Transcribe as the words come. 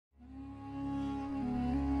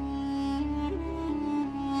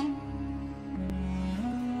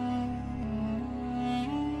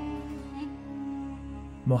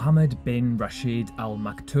Mohammed bin Rashid Al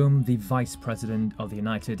Maktoum, the Vice President of the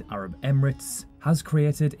United Arab Emirates, has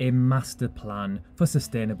created a master plan for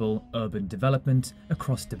sustainable urban development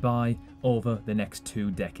across Dubai over the next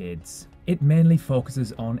 2 decades. It mainly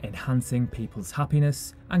focuses on enhancing people's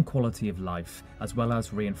happiness and quality of life, as well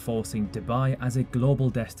as reinforcing Dubai as a global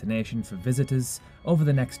destination for visitors over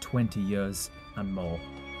the next 20 years and more.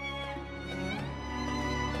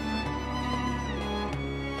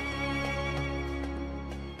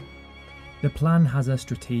 The plan has a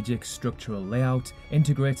strategic structural layout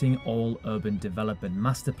integrating all urban development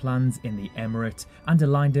master plans in the emirate and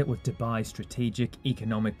aligned it with Dubai's strategic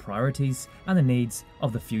economic priorities and the needs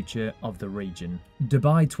of the future of the region.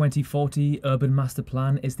 Dubai 2040 Urban Master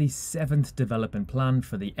Plan is the 7th development plan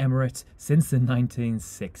for the emirate since the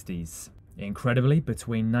 1960s. Incredibly,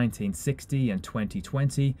 between 1960 and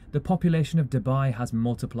 2020, the population of Dubai has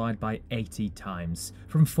multiplied by 80 times,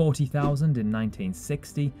 from 40,000 in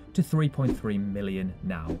 1960 to 3.3 million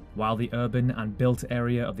now, while the urban and built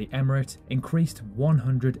area of the emirate increased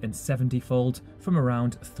 170-fold from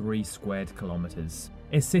around 3 squared kilometers.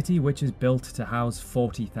 A city which is built to house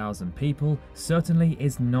 40,000 people certainly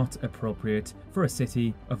is not appropriate for a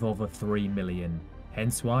city of over 3 million.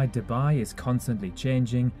 Hence why Dubai is constantly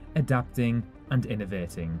changing, adapting and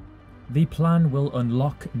innovating. The plan will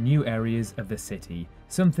unlock new areas of the city,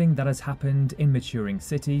 something that has happened in maturing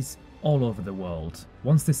cities all over the world.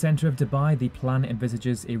 Once the centre of Dubai, the plan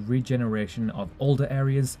envisages a regeneration of older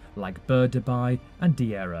areas like Bur Dubai and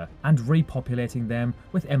Deira and repopulating them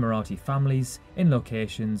with Emirati families in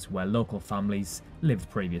locations where local families lived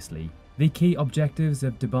previously. The key objectives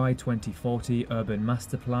of Dubai 2040 Urban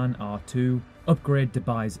Master Plan are to upgrade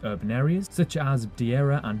Dubai's urban areas such as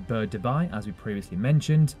Deira and Bur Dubai, as we previously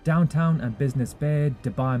mentioned, Downtown and Business Bay,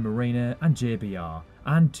 Dubai Marina and JBR,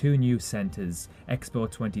 and 2 new centres,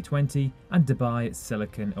 Expo 2020 and Dubai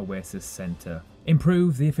Silicon Oasis Centre.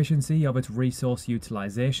 Improve the efficiency of its resource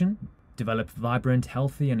utilisation. Develop vibrant,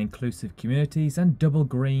 healthy and inclusive communities and double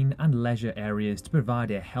green and leisure areas to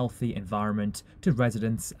provide a healthy environment to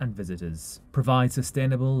residents and visitors. Provide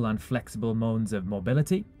sustainable and flexible modes of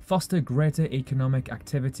mobility. Foster greater economic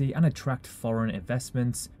activity and attract foreign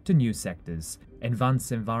investments to new sectors.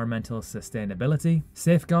 Advance environmental sustainability.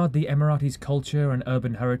 Safeguard the Emiratis' culture and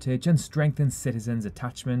urban heritage and strengthen citizens'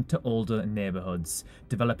 attachment to older neighbourhoods.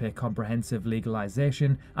 Develop a comprehensive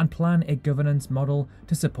legalisation and plan a governance model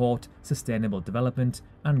to support sustainable development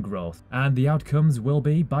and growth. And the outcomes will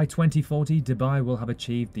be, by 2040, Dubai will have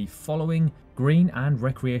achieved the following. Green and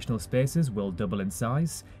recreational spaces will double in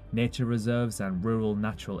size. Nature reserves and rural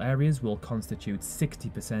natural areas will constitute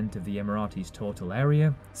 60% of the Emiratis' total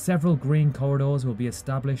area. Several green corridors will be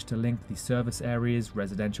established to link the service areas,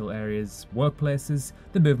 residential areas, workplaces,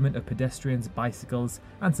 the movement of pedestrians, bicycles,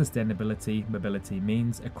 and sustainability mobility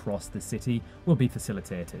means across the city will be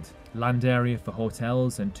facilitated. Land area for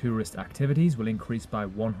hotels and tourist activities will increase by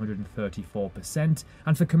 134%,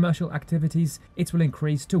 and for commercial activities, it will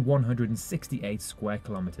increase to 168 square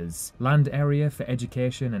kilometers. Land area for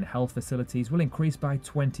education and health facilities will increase by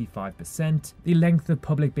 25%. The length of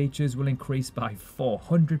public beaches will increase by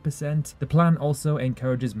 400%. The plan also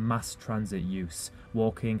encourages mass transit use,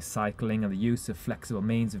 walking, cycling and the use of flexible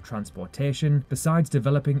means of transportation, besides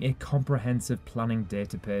developing a comprehensive planning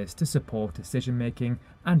database to support decision making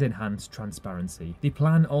and enhance transparency. The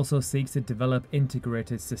plan also seeks to develop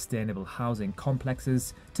integrated sustainable housing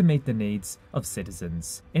complexes to meet the needs of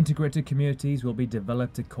citizens. Integrated communities will be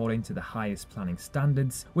developed according to the highest planning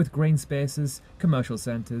standards, with green spaces, commercial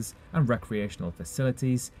centres and recreational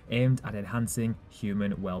facilities aimed at enhancing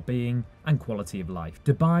human well-being and quality of life.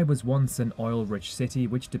 Dubai was once an oil-rich city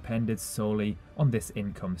which depended solely on this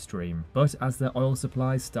income stream, but as the oil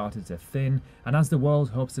supplies started to thin and as the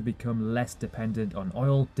world hopes to become less dependent on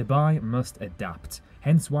oil, Dubai must adapt.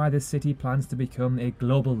 Hence why this city plans to become a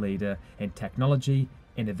global leader in technology,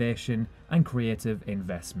 innovation and creative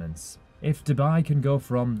investments. If Dubai can go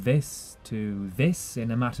from this to this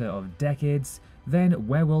in a matter of decades, then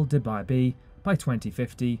where will Dubai be by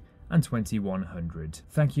 2050 and 2100?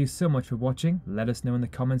 Thank you so much for watching. Let us know in the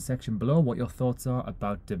comments section below what your thoughts are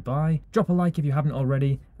about Dubai. Drop a like if you haven't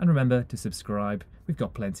already, and remember to subscribe. We've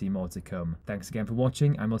got plenty more to come. Thanks again for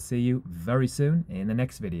watching, and we'll see you very soon in the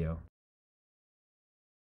next video.